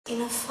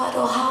in a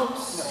Fado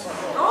house.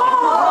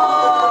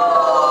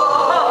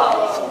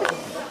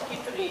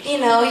 You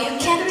know, you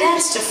can't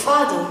dance to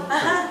Fado,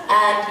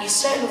 and you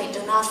certainly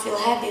do not feel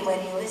happy when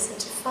you listen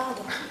to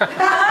Fado.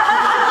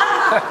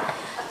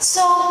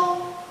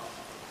 So,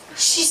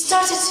 she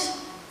started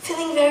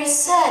feeling very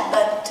sad,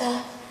 but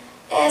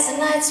as the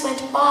nights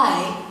went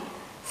by,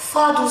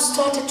 Fado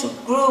started to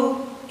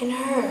grow in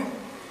her.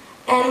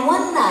 And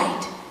one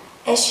night,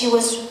 as she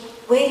was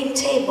waiting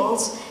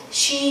tables,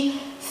 she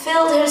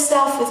filled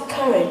herself with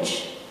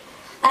courage,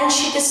 and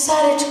she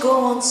decided to go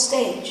on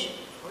stage,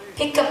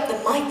 pick up the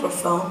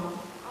microphone,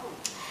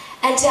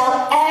 and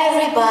tell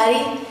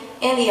everybody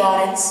in the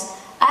audience,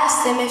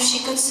 ask them if she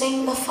could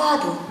sing a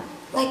fado,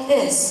 like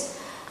this.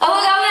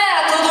 Alô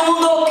galera, todo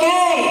mundo ok?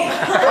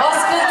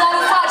 Posso cantar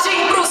um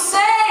fadinho pra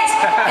vocês?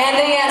 And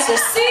they answer,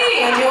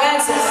 sim, and you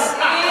answer, sim.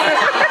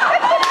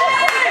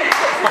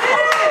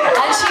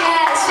 And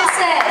she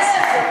says,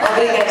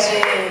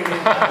 obrigadinho.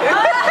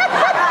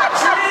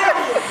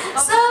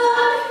 So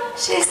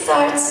she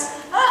starts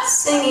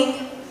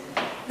singing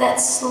that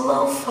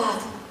slow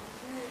fado.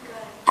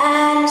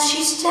 And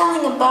she's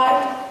telling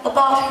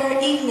about her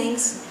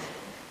evenings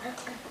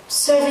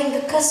serving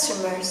the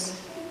customers.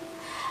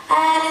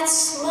 And it's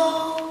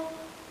slow,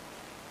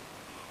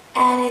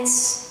 and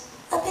it's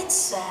a bit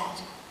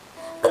sad.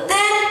 But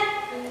then,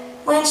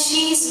 when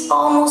she's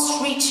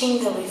almost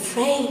reaching the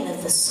refrain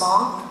of the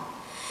song,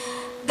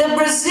 the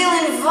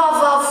Brazilian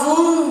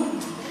va-va-voom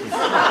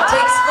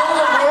takes hold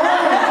of her,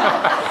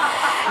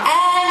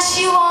 and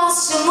she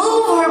wants to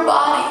move her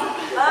body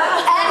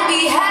and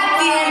be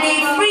happy and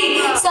be free.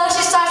 So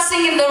she starts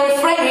singing the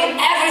refrain with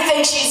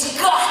everything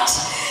she's got.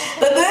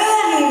 But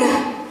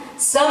then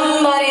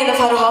somebody in the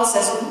Fado house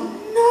says,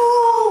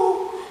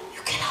 no,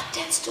 you cannot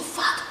dance to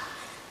Fado.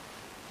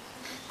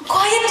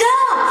 Quiet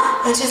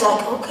down. And she's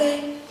like,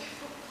 okay.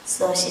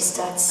 So she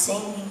starts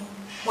singing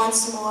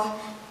once more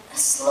a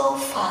slow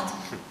Fado,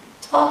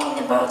 talking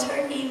about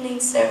her evening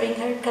serving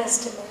her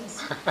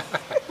customers.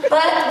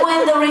 But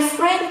when the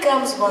refrain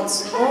comes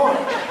once more,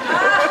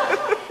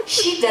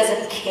 she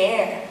doesn't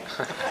care.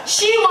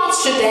 She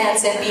wants to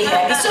dance and be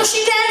happy. So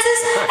she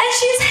dances and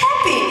she's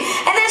happy.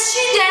 And as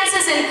she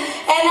dances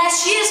and as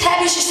she is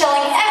happy, she's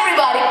telling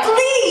everybody,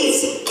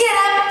 please get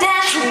up,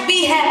 dance, and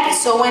be happy.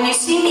 So when you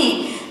see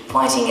me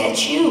pointing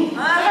at you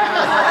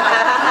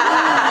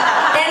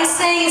and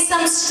saying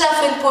some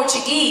stuff in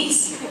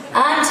Portuguese,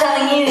 I'm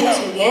telling you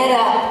to get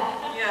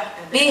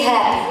up, be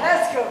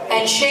happy,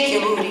 and shake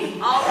your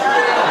booty.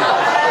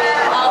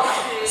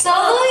 So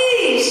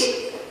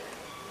Luis,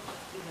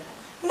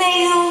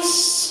 may you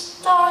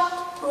start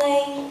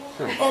playing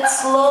that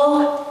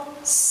slow,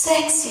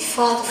 sexy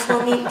fado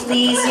for me,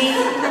 please.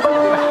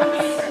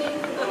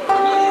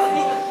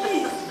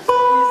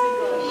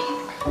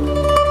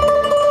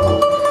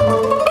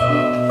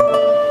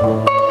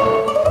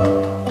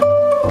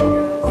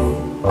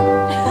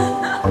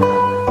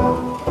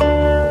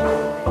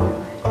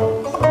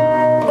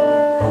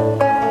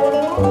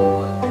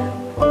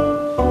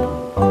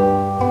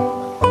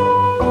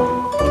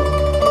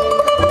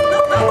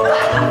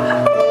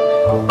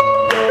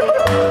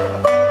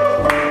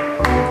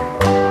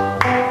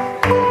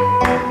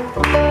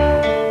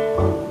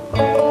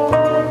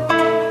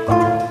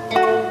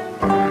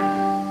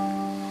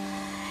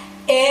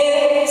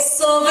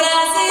 Sou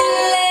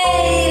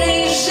brasileira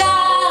e já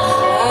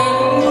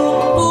ando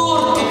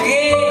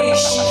português.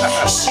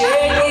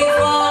 Chego e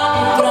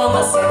volto pra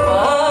uma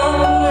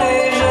semana e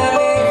já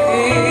me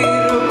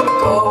viro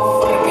com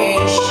o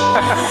freguês.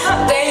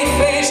 Tem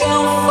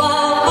feijão,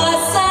 fava,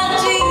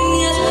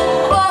 sardinhas,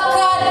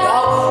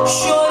 bacalhau,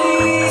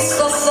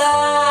 chouriço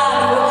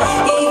assado.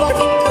 E vai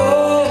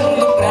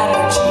ficando pra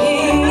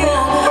noitinha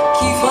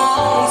que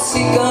vai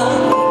se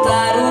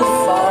cantar o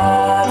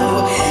fado.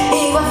 E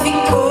vai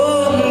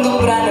ficando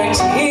pra noite.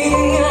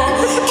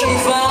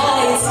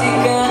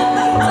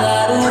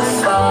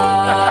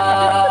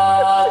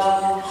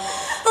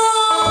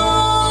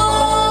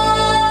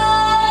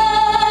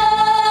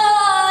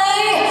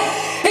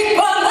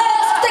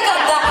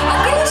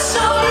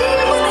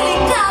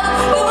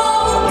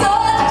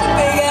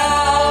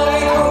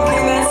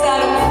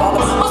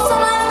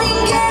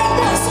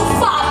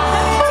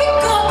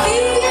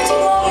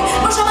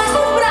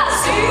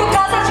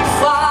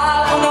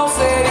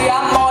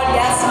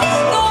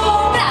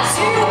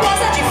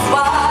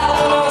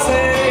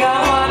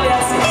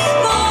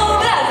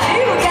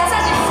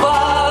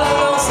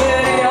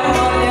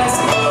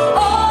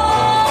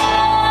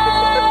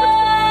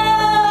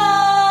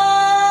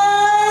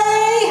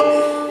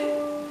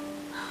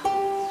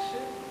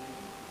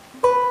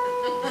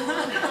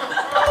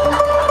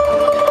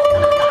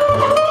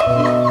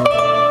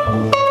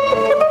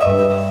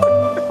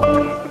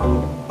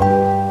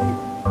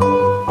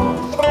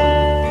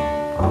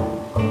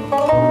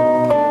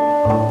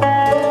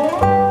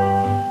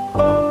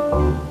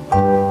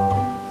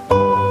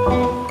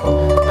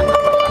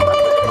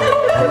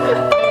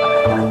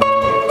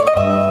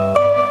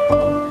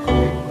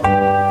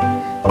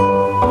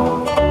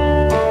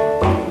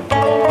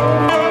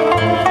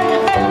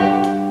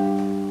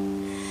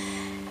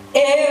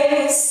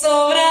 Eu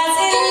sou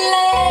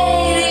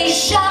brasileira e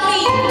já me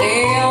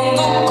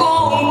entendo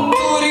com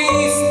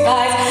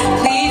turistas.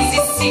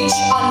 Please sit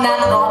on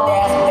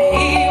another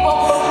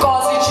table,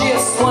 'cause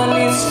this one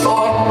is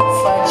for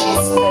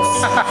fadistas.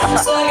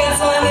 Sou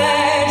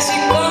garçonete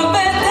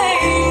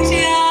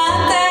competente,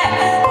 até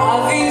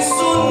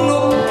aviso no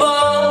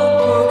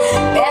banco.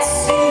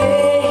 Peço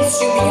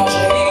silêncio, minha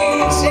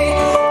gente,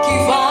 que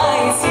vai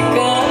se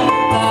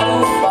cantar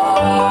o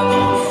fado.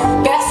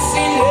 Peço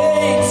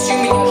silêncio,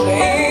 minha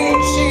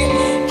gente,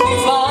 que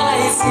vai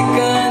se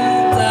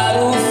cantar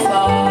o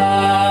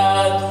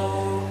fado.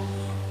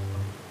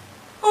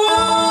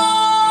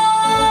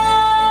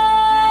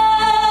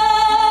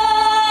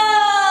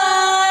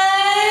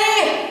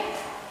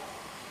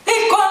 E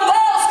quando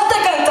eu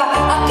escutei cantar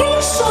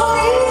aquele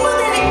chorinho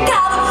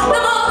delicado, dá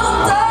uma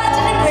vontade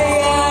de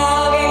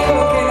pegar alguém com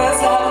quem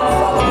dançar o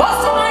fado.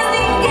 Nossa, mas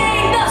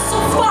ninguém dança o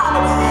fado.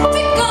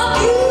 Fica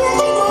aqui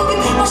de novo,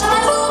 mostra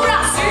mais o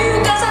Brasil,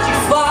 casa de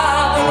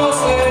fado. Não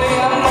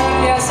seria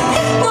mulher assim.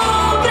 No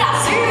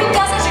Brasil,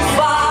 casa de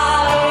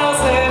fado. Não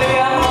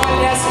seria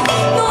mulher assim.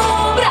 No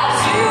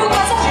Brasil,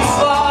 casa de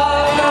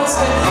fado. Não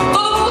sei.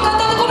 Todo mundo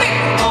cantando comigo.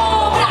 No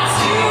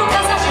Brasil,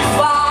 casa de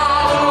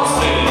fado. Não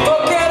sei. Tô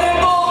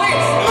querendo ouvir.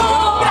 No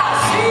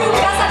Brasil,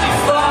 casa de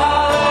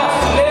fado.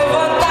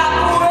 Levanta a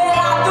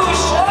poeira do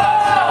chão.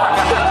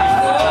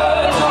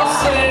 Não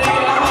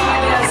seria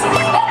mulher assim.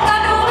 Eita,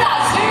 no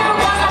Brasil,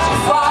 casa de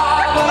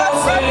fado. Não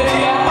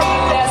seria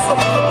mulher assim.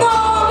 No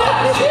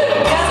Brasil,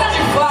 casa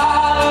de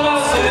fado. Não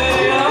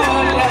seria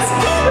mulher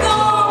assim. No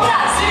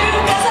Brasil,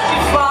 casa de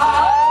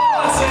fado.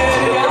 Não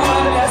seria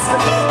mulher assim.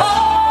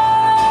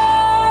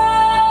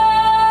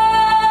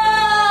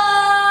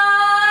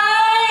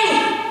 Ai!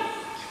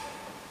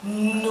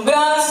 No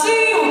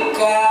Brasil,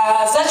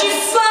 casa de